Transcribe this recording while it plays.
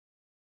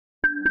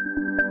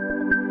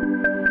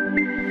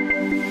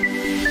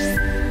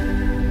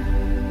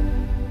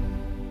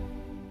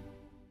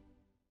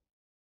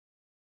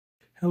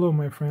Hello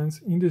my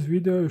friends, in this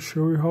video I'll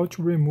show you how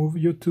to remove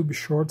YouTube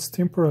Shorts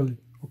temporarily,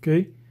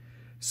 okay?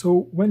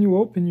 So when you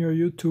open your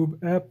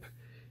YouTube app,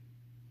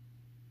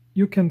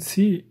 you can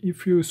see,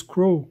 if you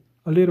scroll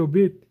a little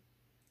bit,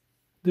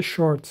 the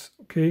shorts,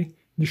 okay?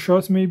 The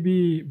shorts may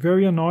be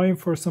very annoying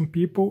for some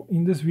people.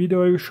 In this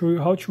video I will show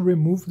you how to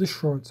remove the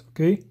shorts,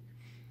 okay?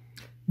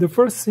 The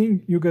first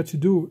thing you got to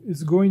do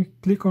is go and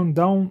click on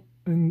down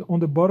and on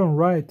the bottom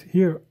right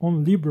here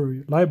on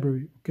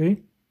library,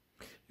 okay?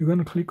 You're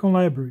going to click on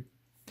library.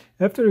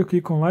 After you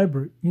click on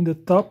library, in the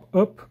top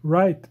up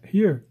right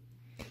here,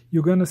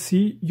 you're going to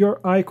see your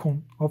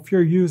icon of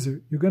your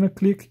user. You're going to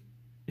click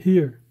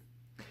here.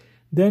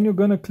 Then you're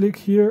going to click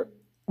here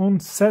on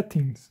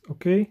settings,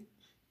 okay?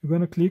 You're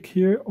going to click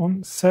here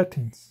on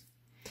settings.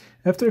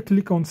 After you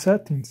click on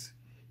settings,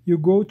 you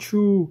go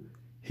to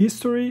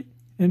history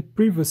and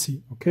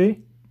privacy,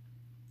 okay?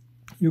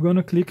 You're going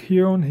to click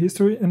here on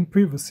history and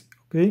privacy,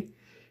 okay?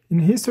 In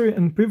history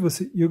and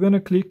privacy, you're going to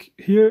click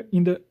here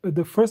in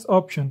the first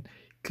option,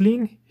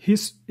 clean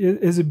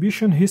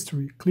exhibition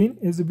history. Clean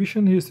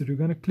exhibition history. You're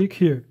going to click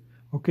here,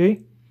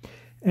 okay?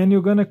 And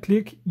you're going to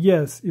click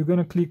yes. You're going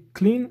to click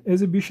clean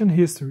exhibition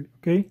history,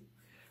 okay?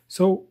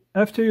 So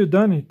after you've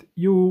done it,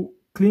 you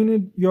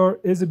cleaned your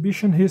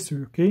exhibition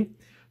history, okay?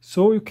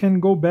 So you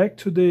can go back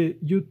to the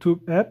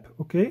YouTube app,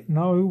 okay?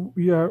 Now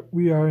we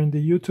are in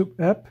the YouTube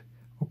app,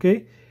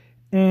 okay?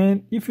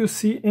 And if you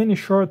see any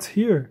shorts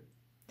here,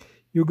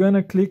 you're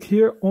gonna click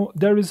here on,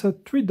 there is a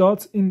three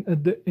dots in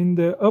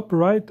the upper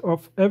right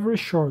of every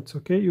shorts,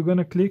 okay? You're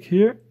gonna click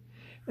here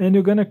and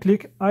you're gonna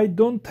click I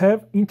don't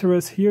have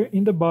interest here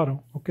in the bottom,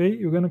 okay?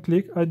 You're gonna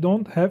click I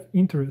don't have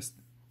interest,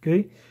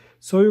 okay?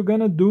 So you're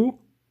gonna do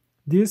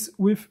this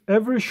with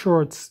every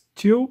shorts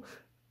till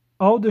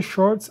all the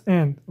shorts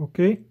end,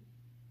 okay?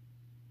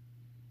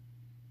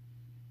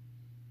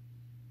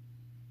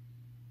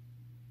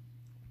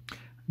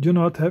 Do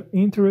not have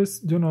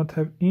interest, do not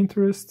have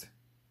interest.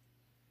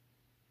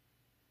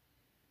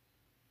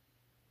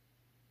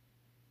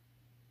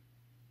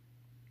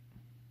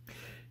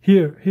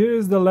 Here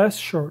is the last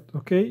short,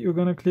 okay? You're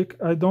gonna click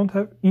I don't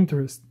have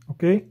interest,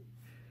 okay?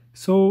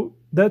 So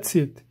that's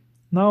it.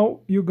 Now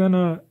you're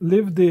gonna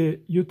leave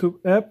the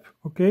YouTube app,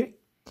 okay?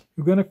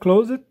 You're gonna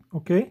close it,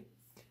 okay?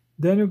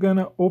 Then you're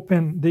gonna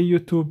open the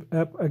YouTube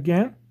app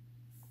again.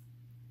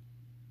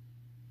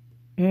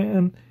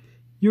 And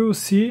you'll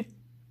see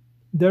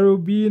there will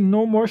be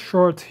no more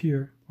shorts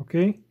here,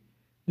 okay?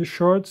 The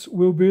shorts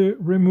will be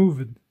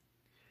removed.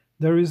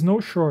 There is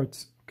no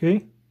shorts,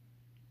 okay?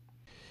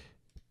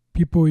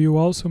 People, you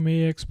also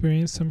may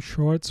experience some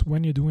shorts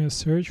when you're doing a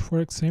search.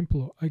 For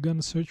example, I'm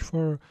gonna search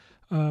for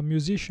a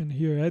musician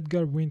here,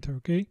 Edgar Winter,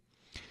 okay?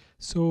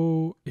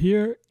 So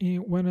here,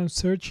 when I'm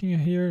searching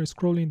here,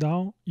 scrolling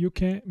down,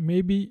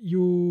 maybe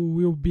you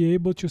will be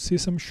able to see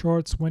some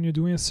shorts when you're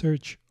doing a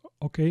search,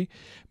 okay?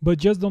 But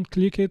just don't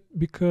click it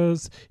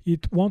because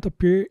it won't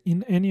appear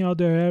in any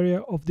other area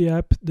of the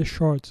app, the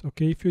shorts,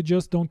 okay? If you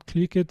just don't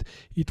click it,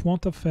 it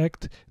won't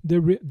affect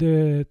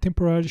the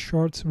temporary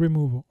shorts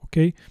removal,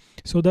 okay?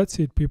 So that's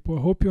it, people.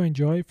 I hope you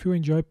enjoy. If you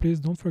enjoy, please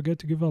don't forget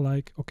to give a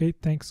like, okay?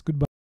 Thanks,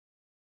 goodbye.